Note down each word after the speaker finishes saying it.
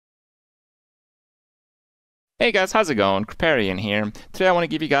Hey guys, how's it going? Kripparrian here. Today I want to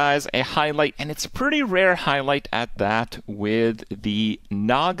give you guys a highlight, and it's a pretty rare highlight at that, with the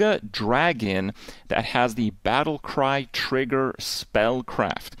Naga Dragon that has the Battlecry Trigger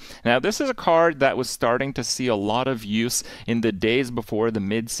Spellcraft. Now this is a card that was starting to see a lot of use in the days before the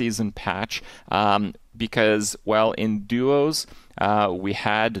mid-season patch, because, well, in duos we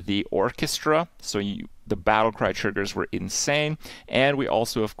had the Orchestra, so the Battlecry triggers were insane, and we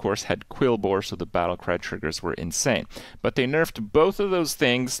also, of course, had Quillbore, so the Battlecry triggers were insane. But they nerfed both of those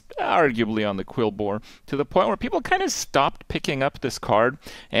things, arguably on the Quillbore, to the point where people kind of stopped picking up this card,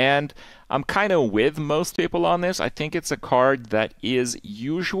 and I'm kind of with most people on this. I think it's a card that is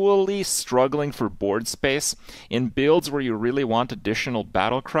usually struggling for board space. In builds where you really want additional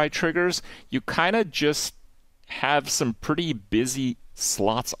Battlecry triggers, you kind of just have some pretty busy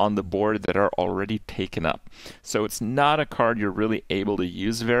slots on the board that are already taken up. So it's not a card you're really able to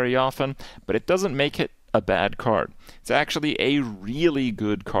use very often, but it doesn't make it a bad card. It's actually a really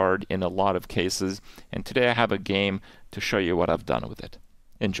good card in a lot of cases, and today I have a game to show you what I've done with it.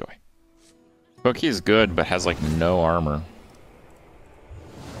 Enjoy. Cookie is good, but has like no armor.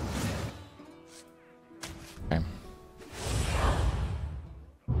 Okay.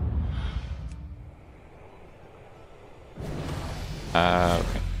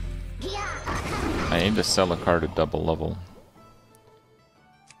 Okay. I need to sell a card at double level.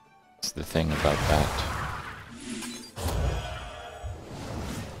 That's the thing about that.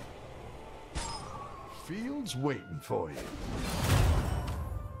 Field's waiting for you.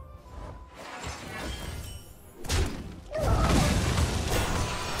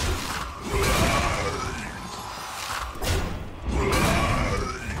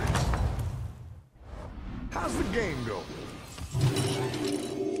 How's the game going?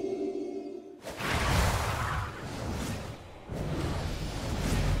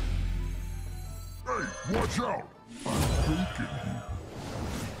 Watch out! I'm thinking here.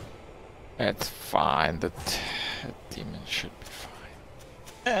 It's fine. The demon should be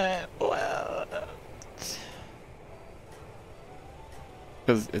fine. Well,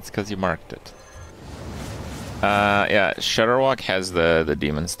 it's because you marked it. Yeah, SHUDDERWOCK has the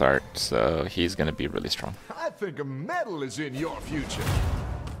demon start, so he's gonna be really strong. I think a medal is in your future.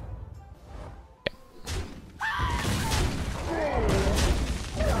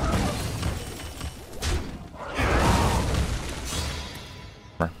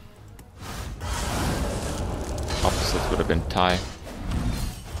 Opposites would have been tie.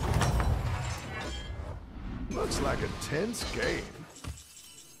 Looks like a tense game.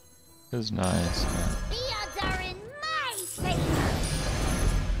 It was nice. Yeah. The odds are in my favor.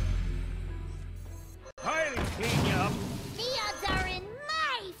 I'll clean you up. The odds are in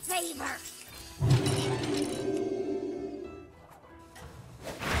my favor.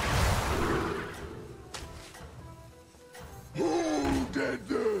 Who did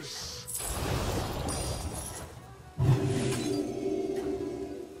this?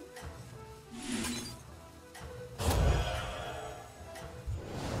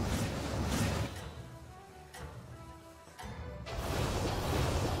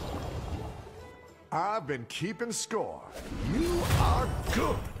 I've been keeping score. You are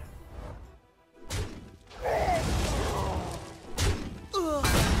good.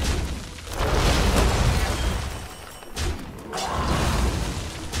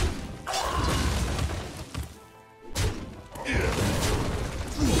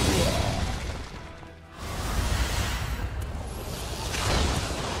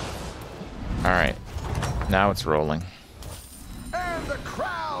 All right, now it's rolling. And the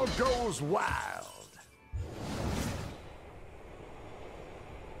crowd goes wild.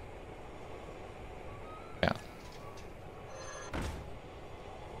 Yeah.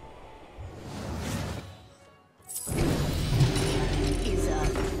 Is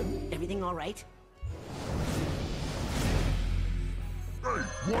everything all right? Hey,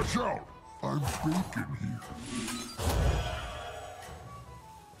 watch out! I'm thinking here.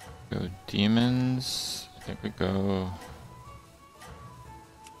 Go demons. I think we go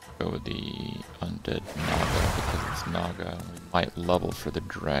with the undead Naga because it's Naga. We might level for the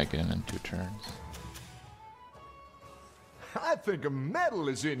dragon in 2 turns. I think a medal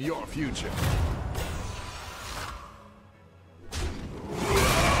is in your future.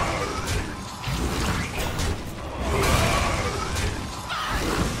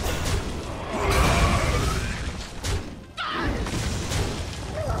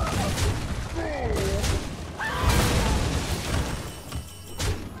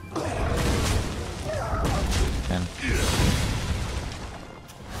 And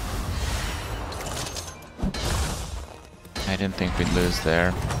I didn't think we'd lose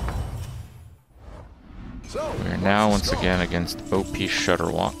there. We're now once again against OP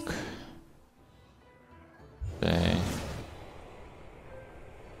SHUDDERWOCK. They...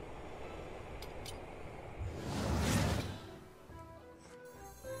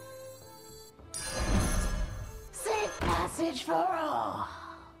 Safe passage for all.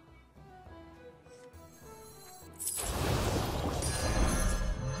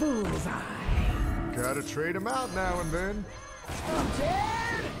 Bullseye. Gotta trade him out now and then.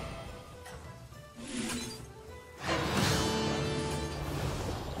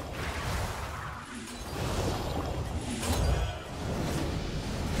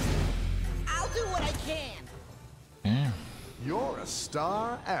 I'll do what I can. Yeah. You're a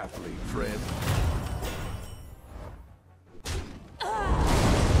star athlete, friend.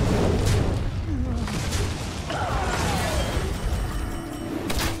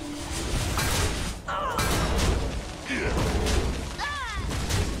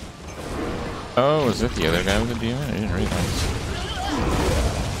 Oh, is it the other guy with the demon? I didn't realize.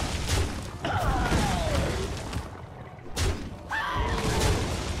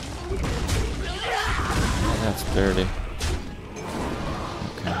 Oh, that's dirty.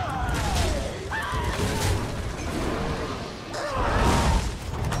 Okay.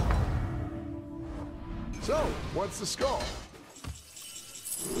 So, what's the score?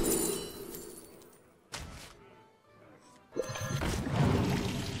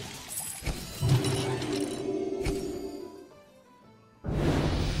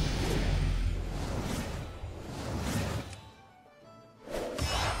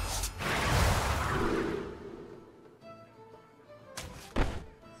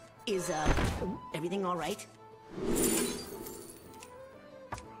 Is, everything all right?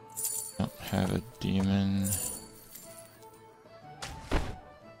 Don't have a demon.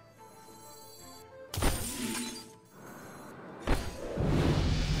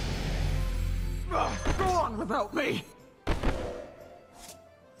 Go on without me.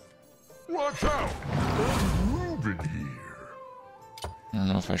 Watch out! I'm moving here. I don't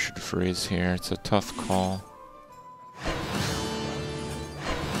know if I should freeze here. It's a tough call.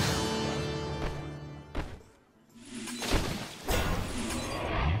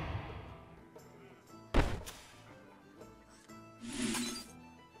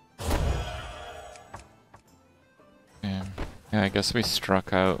 Yeah, I guess we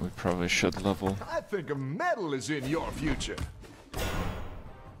struck out. We probably should level. I think a medal is in your future.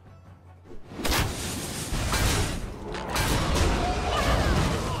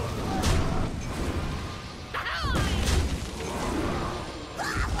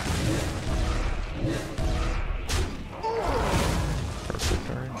 Perfect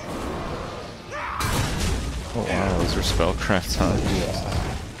orange. Oh wow, those are spellcrafts on.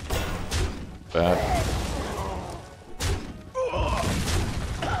 Bad.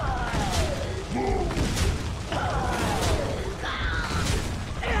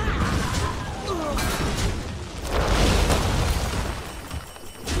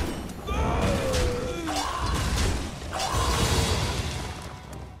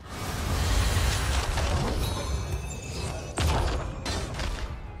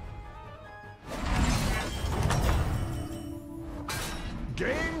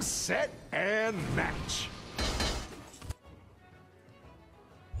 Game, set, and match.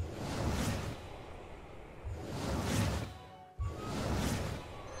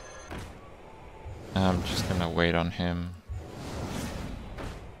 I'm just gonna wait on him.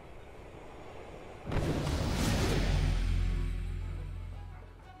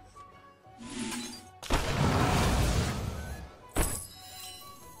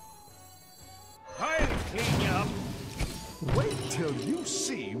 I'll clean you up. Wait till you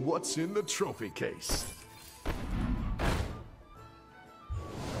see what's in the trophy case.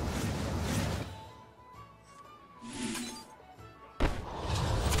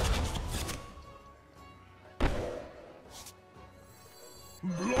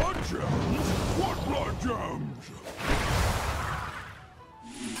 Blood gems? What blood gems?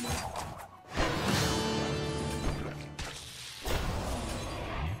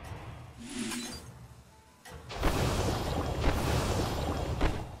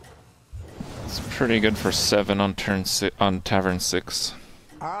 It's pretty good for 7 on on Tavern 6.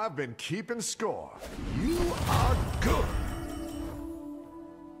 I've been keeping score. You are good.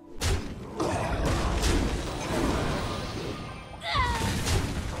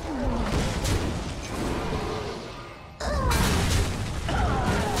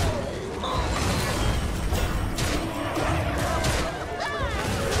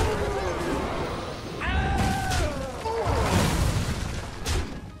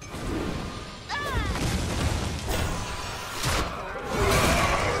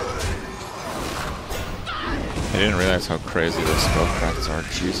 didn't realize how crazy those spellcrafts are.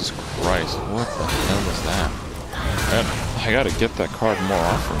 Jesus Christ, what the hell is that? Man, I gotta get that card more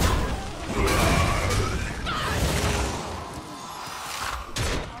often.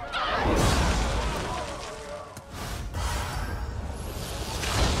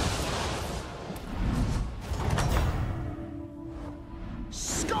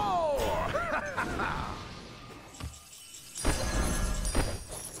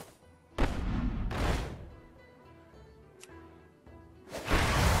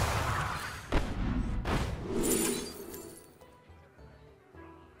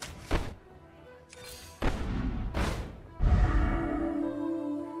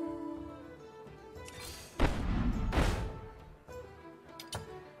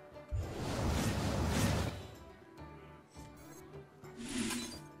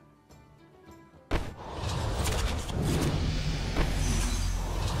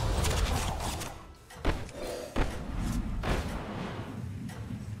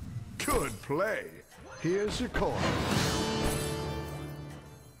 Good play. Here's your coin.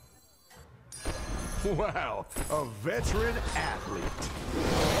 Wow, a veteran athlete.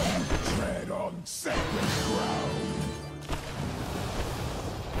 Tread on sacred ground.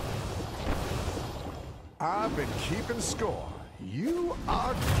 I've been keeping score. You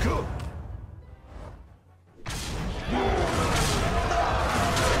are good.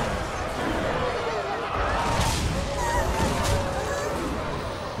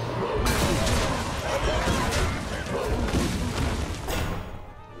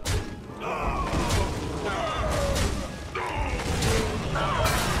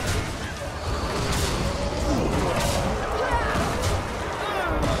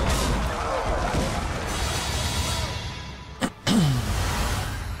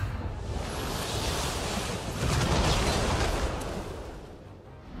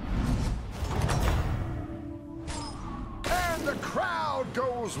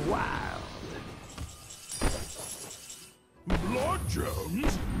 Goes wild. Blood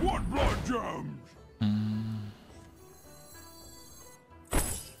gems? What blood gems?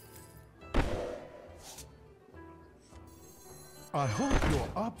 I hope you're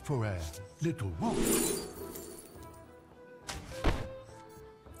up for a little walk.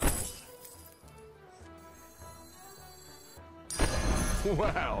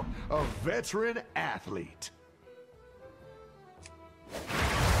 Wow, a veteran athlete.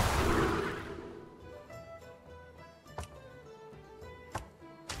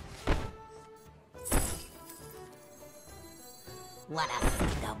 Wanna see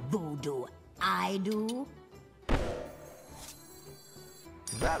the voodoo I do?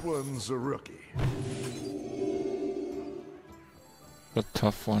 That one's a rookie. A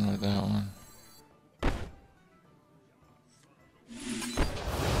tough one with that one.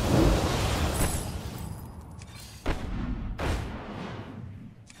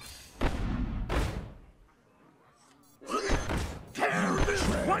 Tear this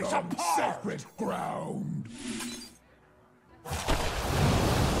place apart! Sacred ground!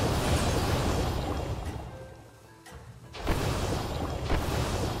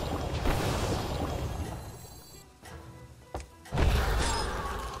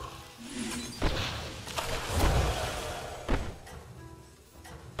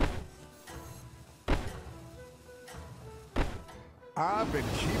 I've been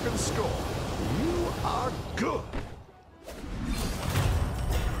keeping score. You are good.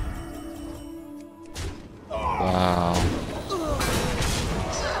 Wow.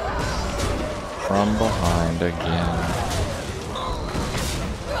 From behind again.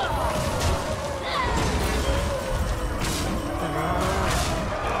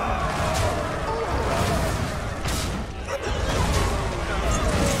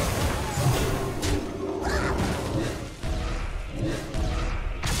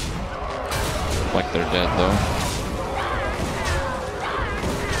 Like they're dead though.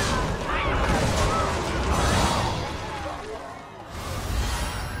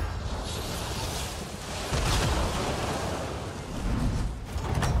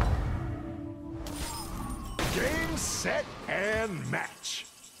 Game, set, and match.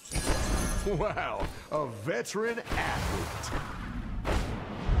 Wow, a veteran athlete.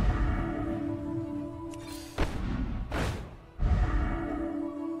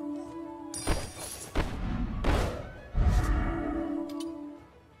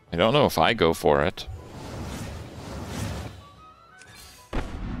 I don't know if I go for it.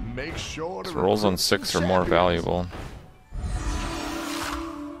 Make sure to Rolls on 6 are more valuable.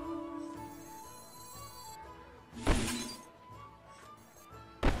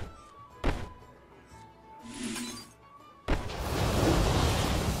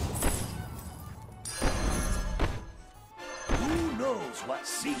 knows what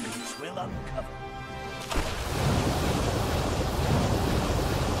secrets will uncover.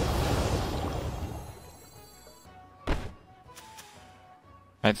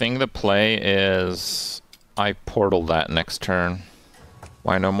 I think the play is I portal that next turn.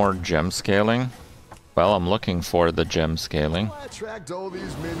 Why no more gem scaling? Well, I'm looking for the gem scaling. I attract all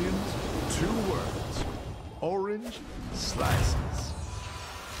these minions? 2 words. Orange slices.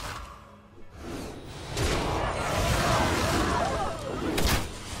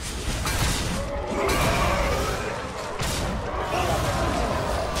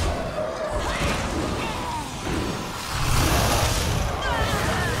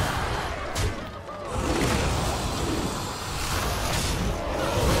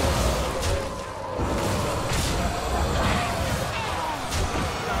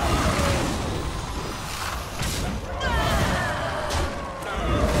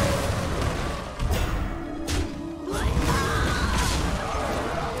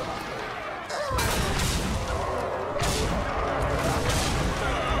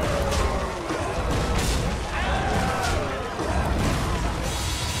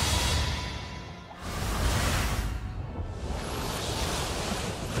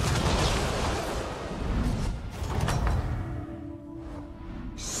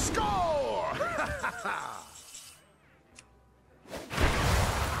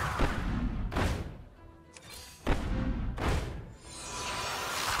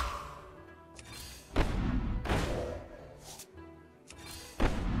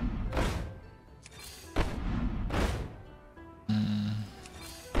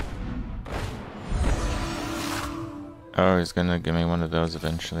 Oh, he's gonna give me one of those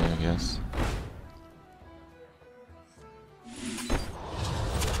eventually, I guess.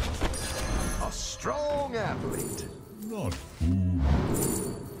 A strong athlete. Not food.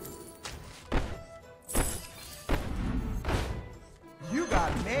 You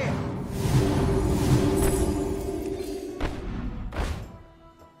got nailed.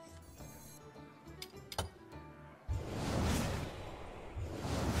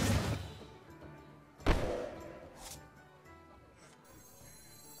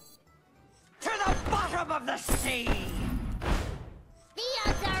 Of the sea! The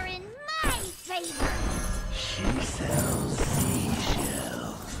odds are in my favor! She sells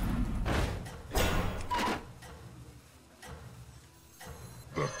seashells.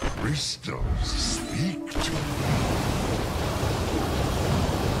 The crystals speak to me.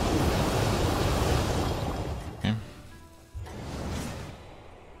 Okay.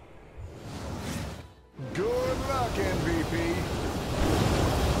 Good luck, MVP.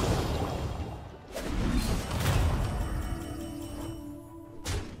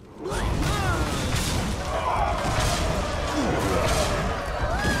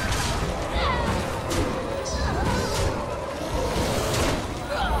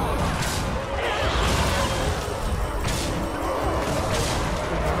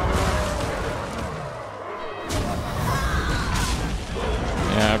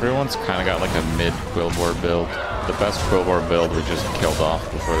 Everyone's kind of got like a mid Quillbore build. The best Quillbore build we just killed off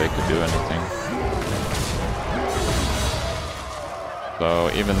before they could do anything. So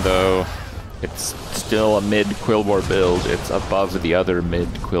even though it's still a mid Quillbore build, it's above the other mid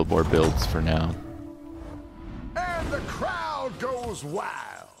Quillbore builds for now. And the crowd goes wild.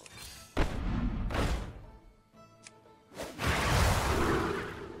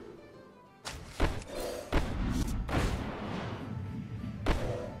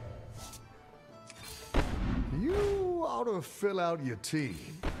 You ought to fill out your team.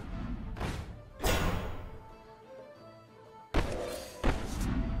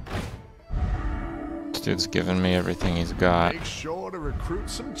 This dude's giving me everything he's got, Make sure to recruit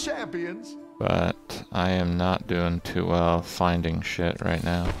some champions. but I am not doing too well finding shit right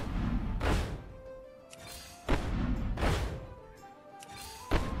now.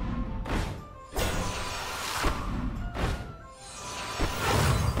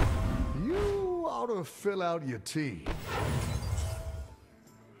 You ought to fill out your team.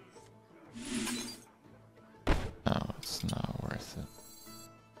 No, it's not worth it.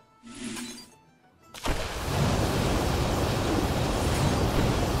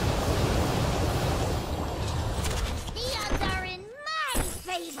 The odds are in my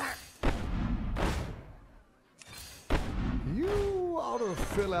favor! You ought to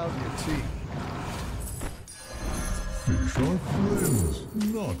fill out your team. Fish are friends,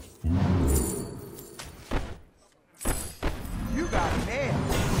 not food. You got nailed.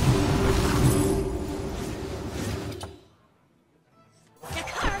 The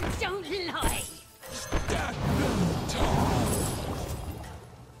cards don't lie!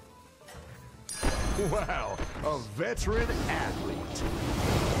 Wow, a veteran athlete.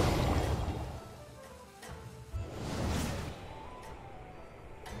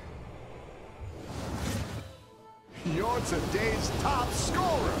 You're today's top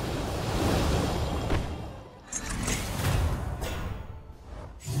scorer.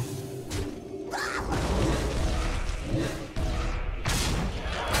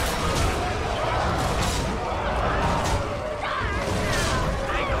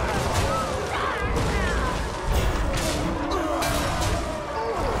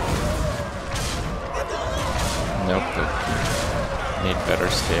 Nope, need better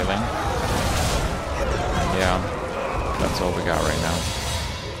scaling. Yeah, that's all we got right now.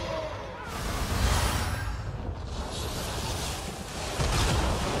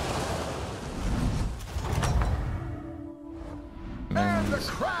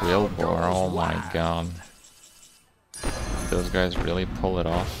 Wilbur, oh my god. Those guys really pull it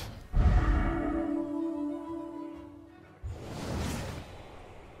off.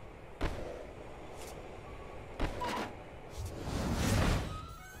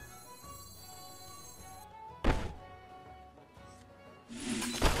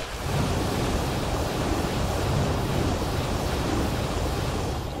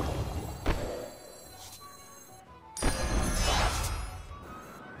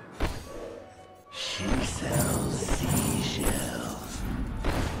 She sells seashells.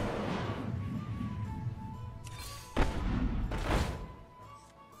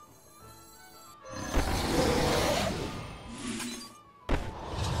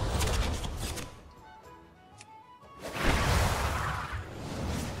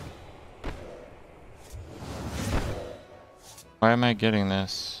 Why am I getting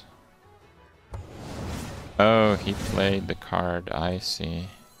this? Oh, he played the card. I see.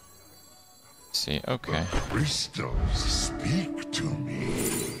 See, okay. Crystals speak to me.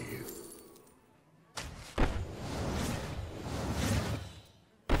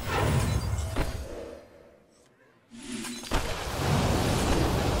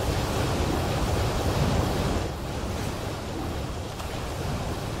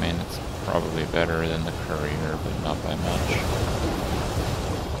 I mean, it's probably better than the courier, but not by much.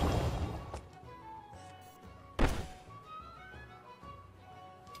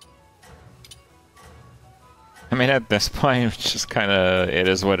 I mean, at this point, it's just kind of, it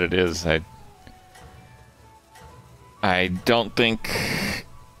is what it is. I don't think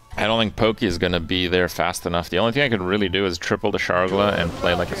Pokey is going to be there fast enough. The only thing I could really do is triple the Shargla and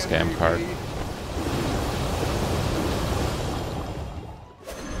play like a scam card.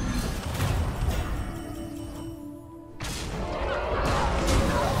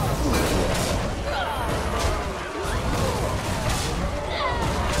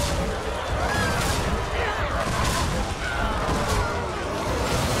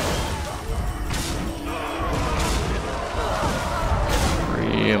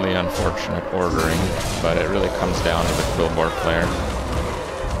 Really unfortunate ordering, but it really comes down to the Quillboard player.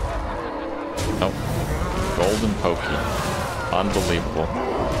 Oh, Golden Pokey. Unbelievable.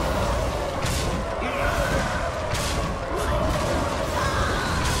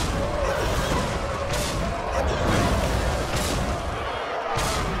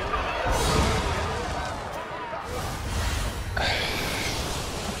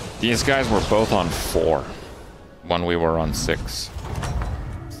 These guys were both on 4 when we were on 6.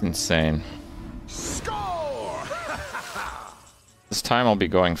 Insane. Score! This time I'll be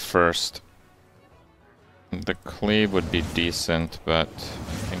going first. The cleave would be decent, but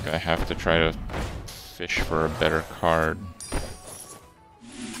I think I have to try to fish for a better card.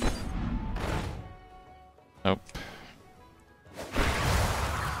 Nope.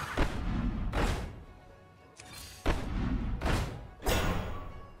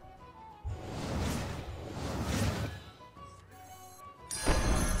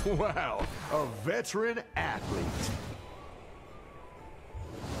 Wow, a veteran athlete.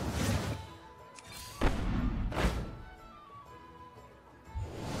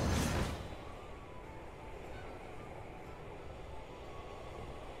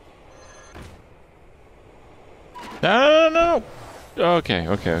 No. Okay.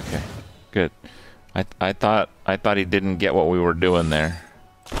 Good. I thought he didn't get what we were doing there.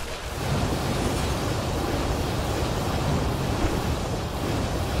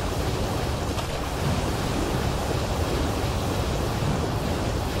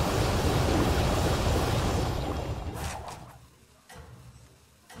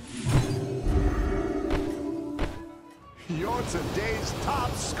 You're today's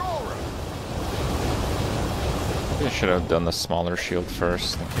top scorer. I should have done the smaller shield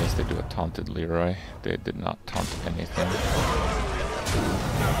first in case they do a taunted Leroy. They did not taunt anything.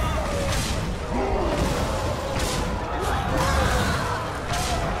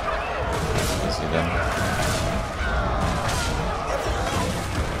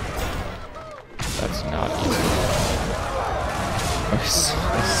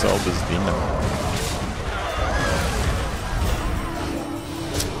 I sold this demon.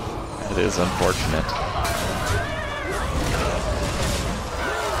 It is unfortunate.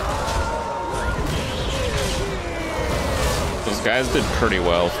 Those guys did pretty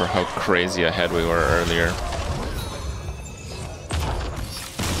well for how crazy ahead we were earlier.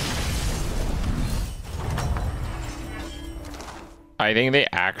 I think they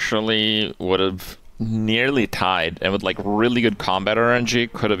actually would have nearly tied, and with like really good combat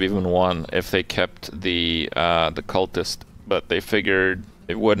RNG could have even won if they kept the cultist, but they figured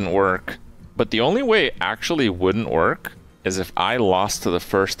it wouldn't work. But the only way it actually wouldn't work is if I lost to the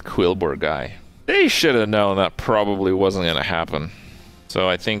first Quilboar guy. They should have known that probably wasn't going to happen. So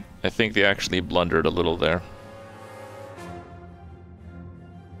I think they actually blundered a little there.